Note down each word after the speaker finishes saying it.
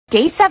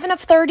Day 7 of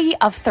 30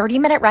 of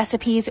 30-minute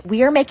recipes,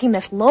 we are making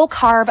this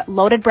low-carb,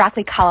 loaded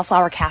broccoli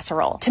cauliflower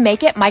casserole. To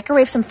make it,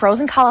 microwave some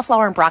frozen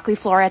cauliflower and broccoli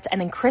florets and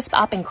then crisp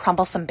up and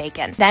crumble some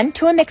bacon. Then,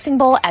 to a mixing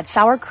bowl, add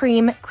sour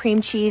cream,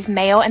 cream cheese,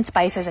 mayo, and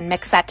spices and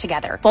mix that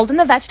together. Fold in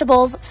the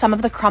vegetables, some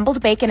of the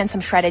crumbled bacon, and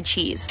some shredded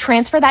cheese.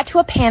 Transfer that to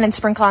a pan and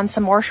sprinkle on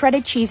some more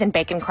shredded cheese and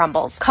bacon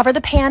crumbles. Cover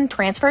the pan,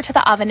 transfer it to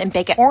the oven, and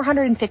bake at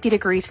 450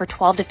 degrees for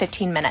 12 to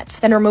 15 minutes.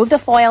 Then remove the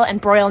foil and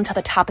broil until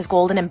the top is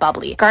golden and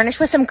bubbly. Garnish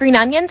with some green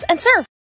onions and serve.